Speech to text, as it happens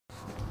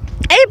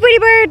Hey, Pretty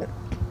Bird!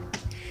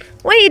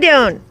 What are you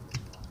doing?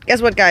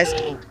 Guess what, guys?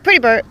 Pretty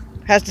Bird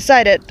has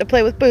decided to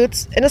play with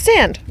Boots in the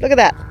sand. Look at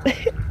that.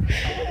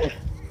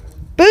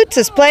 Boots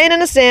is playing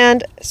in the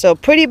sand, so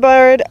Pretty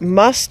Bird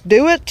must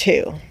do it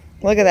too.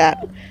 Look at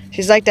that.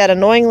 She's like that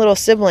annoying little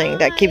sibling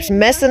that keeps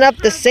messing up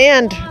the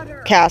sand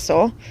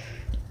castle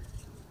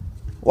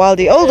while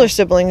the older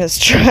sibling is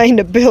trying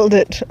to build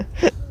it.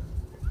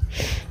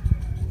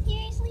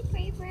 Seriously,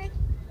 Pretty Bird?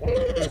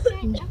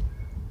 Okay?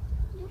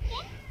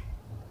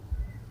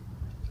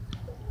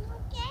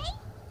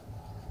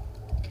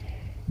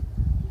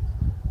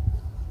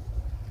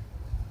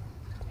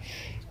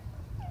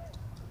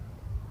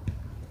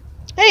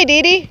 Hey,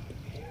 Dee Dee.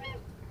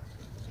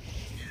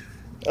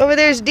 Over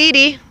there's Dee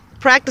Dee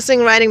practicing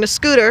riding the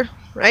scooter.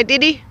 Right, Dee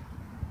Dee?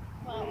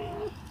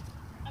 Well,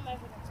 I'm having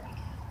a break.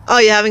 Oh,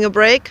 you having a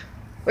break?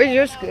 Where's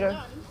your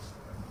scooter?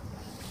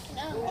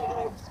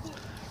 No.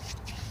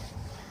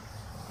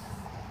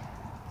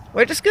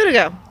 Where'd the scooter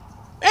go?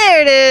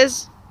 There it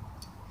is.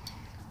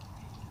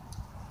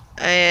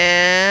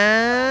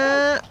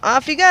 And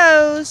off he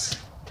goes.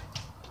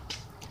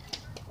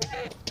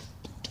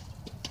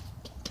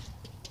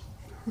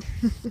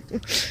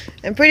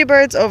 And Pretty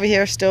Bird's over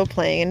here still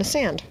playing in the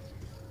sand.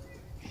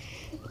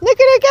 Look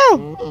at her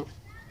go.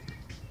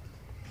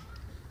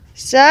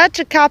 Such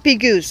a copy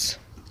goose.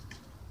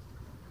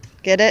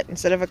 Get it?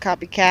 Instead of a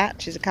copycat,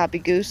 she's a copy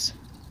goose.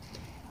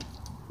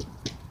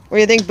 What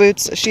do you think,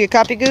 Boots? Is she a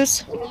copy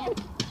goose?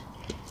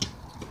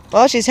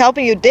 Well, she's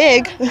helping you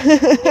dig.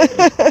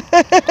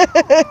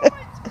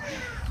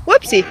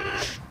 Whoopsie.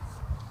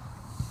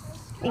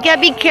 You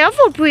gotta be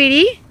careful,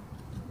 Pretty.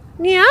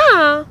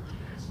 Yeah.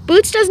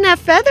 Boots doesn't have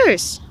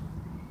feathers.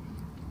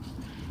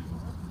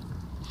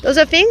 Those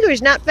are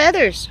fingers, not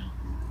feathers.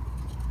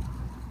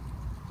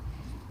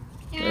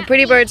 And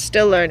Pretty Bird's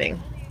still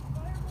learning.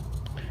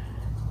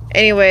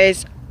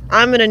 Anyways,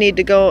 I'm gonna need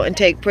to go and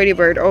take Pretty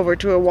Bird over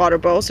to a water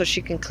bowl so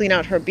she can clean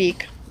out her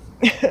beak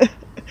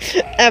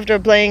after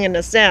playing in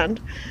the sand.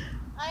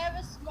 I have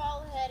a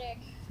small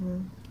headache.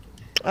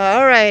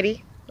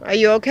 Alrighty. Are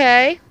you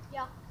okay?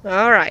 Yeah.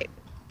 Alright.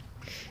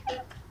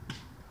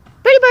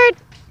 Pretty Bird,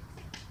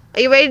 are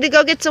you ready to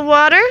go get some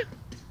water?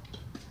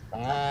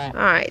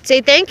 Alright.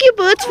 Say thank you,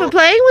 Boots, for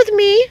playing with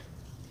me.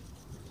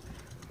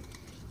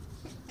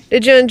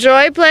 Did you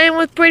enjoy playing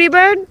with Pretty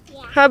Bird?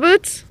 Yeah. Huh,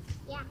 Boots?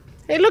 Yeah.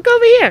 Hey, look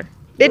over here.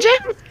 Did you?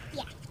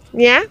 Yeah.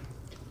 Yeah?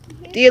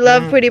 Do you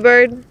love Pretty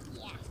Bird?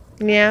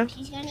 Yeah. Yeah?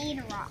 She's gonna eat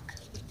a rock.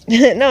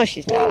 No,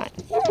 she's not.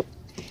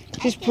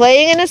 She's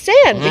playing in the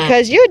sand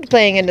because you're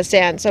playing in the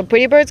sand. So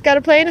Pretty Bird's got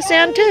to play in the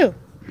sand too.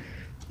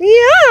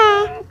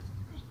 Yeah.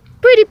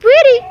 Pretty.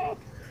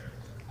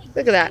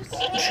 Look at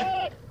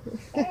that.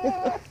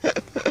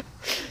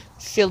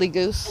 Silly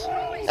goose.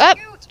 Up,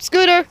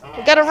 scooter.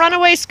 We got a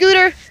runaway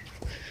scooter.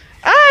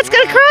 Ah, it's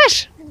gonna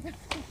crash.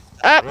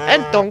 Up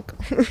and dunk.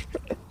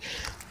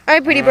 All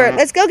right, Pretty Bird,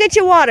 let's go get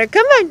your water.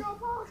 Come on.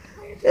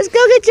 Let's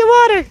go get your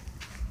water.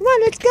 Come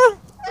on, let's go.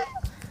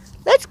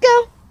 Let's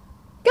go.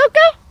 Go.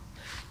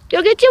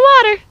 Go get your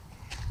water.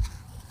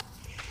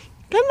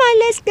 Come on,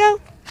 let's go.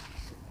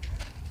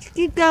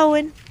 Keep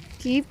going.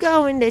 Keep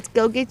going. Let's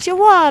go get your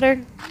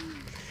water.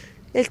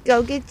 Let's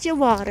go get your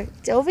water.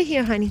 It's over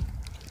here, honey.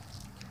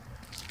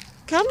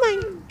 Come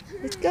on.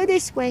 Let's go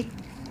this way.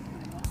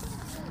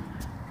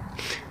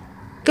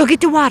 Go get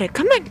the water.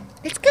 Come on.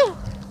 Let's go.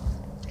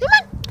 Come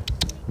on.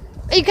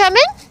 Are you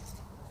coming?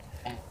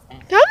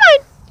 Come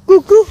on.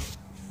 Goo-goo.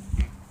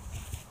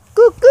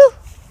 Goo-goo.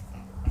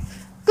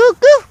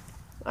 Goo-goo.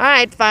 All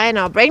right, fine.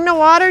 I'll bring the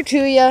water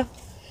to you.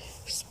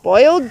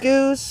 Spoiled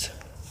goose.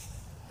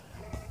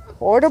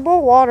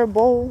 Portable water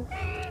bowl.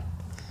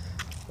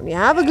 When you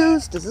have a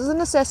goose, this is a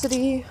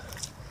necessity.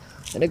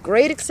 And a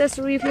great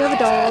accessory if you have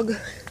a dog.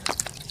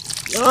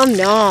 Nom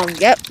nom.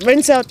 Yep,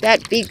 rinse out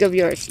that beak of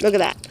yours. Look at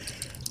that.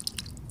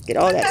 Get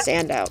all that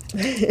sand out.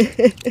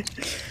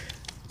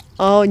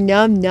 Oh,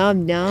 nom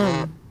nom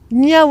nom.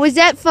 Yeah, was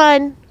that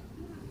fun?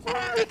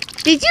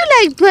 Did you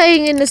like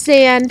playing in the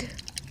sand?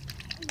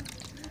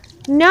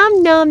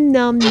 Nom nom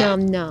nom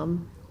nom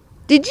nom.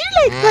 Did you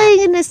like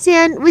playing in the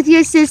sand with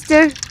your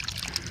sister?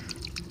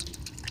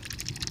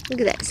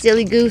 Look at that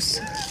silly goose.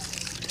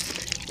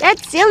 That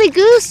silly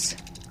goose.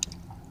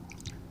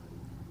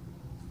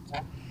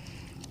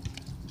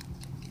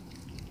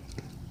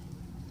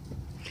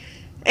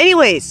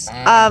 Anyways,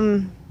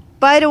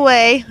 by the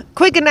way,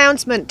 quick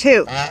announcement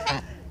too.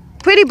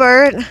 Pretty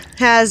Bird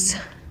has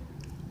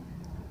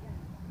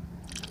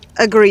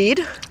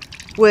agreed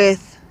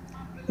with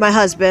my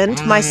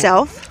husband,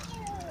 myself,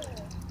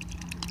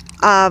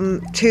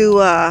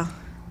 to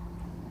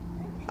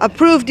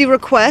approve the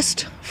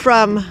request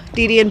from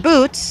Dee Dee and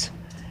Boots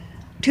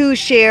to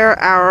share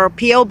our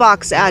P.O.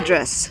 Box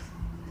address.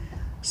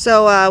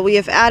 So we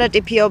have added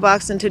the P.O.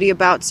 Box into the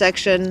About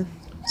section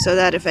so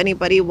that if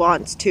anybody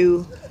wants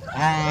to,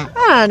 I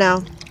don't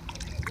know,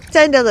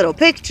 send a little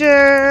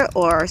picture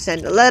or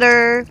send a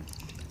letter,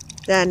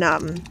 then,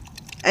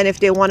 and if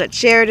they want it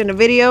shared in a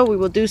video, we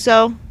will do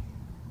so.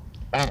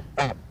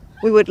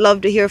 We would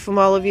love to hear from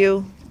all of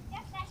you.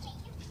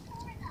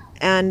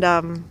 And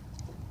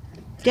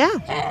yeah,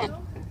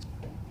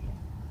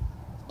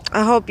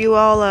 I hope you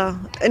all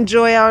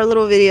enjoy our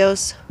little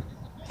videos.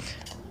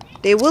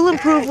 They will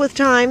improve with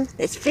time.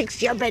 Let's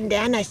fix your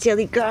bandana,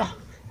 silly girl.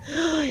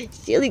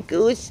 Silly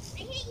goose.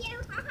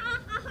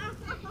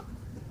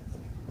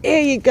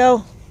 There you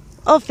go.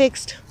 All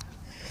fixed.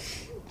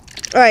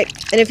 Alright,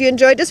 and if you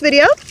enjoyed this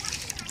video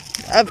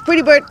of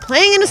Pretty Bird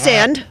playing in the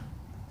sand,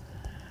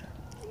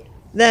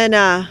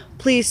 then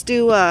please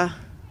do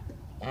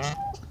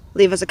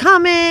leave us a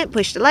comment,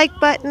 push the like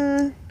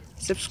button,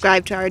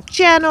 subscribe to our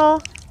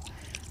channel,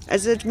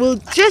 as it will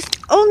just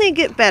only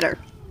get better.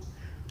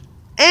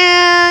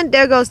 And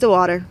there goes the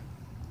water.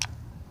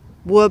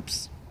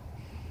 Whoops.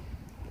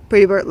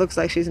 Pretty Bird looks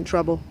like she's in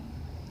trouble.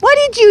 What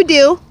did you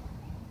do?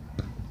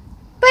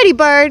 Pretty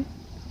Bird,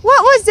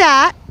 what was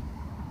that?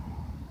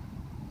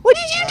 What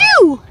did you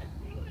do?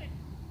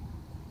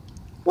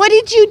 What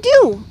did you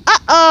do?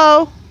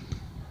 Uh-oh.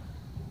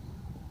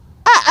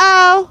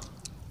 Uh-oh.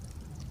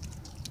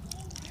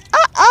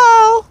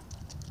 Uh-oh.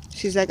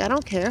 She's like, I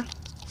don't care.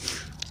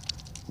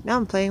 Now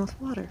I'm playing with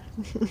water.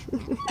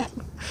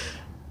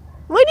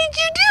 What did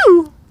you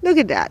do? Look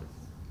at that.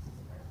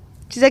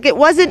 She's like, it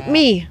wasn't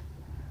me.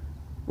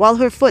 While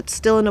her foot's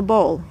still in a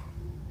bowl.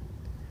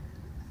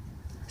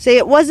 Say,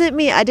 it wasn't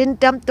me. I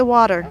didn't dump the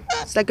water.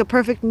 It's like a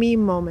perfect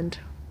meme moment.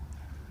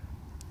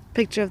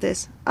 Picture of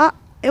this. Ah,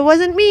 it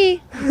wasn't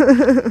me.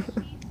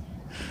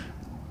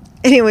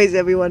 Anyways,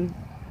 everyone.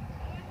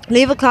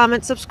 Leave a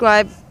comment,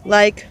 subscribe,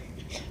 like.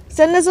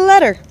 Send us a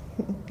letter.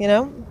 You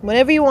know,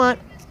 whenever you want.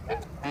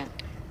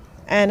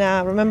 And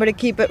remember to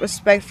keep it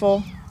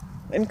respectful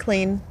and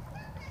clean,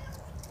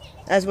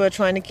 as we're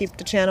trying to keep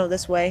the channel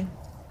this way.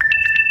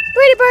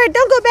 Pretty Bird,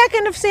 don't go back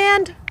in the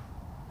sand.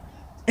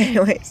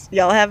 Anyways,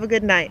 y'all have a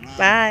good night.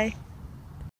 Bye.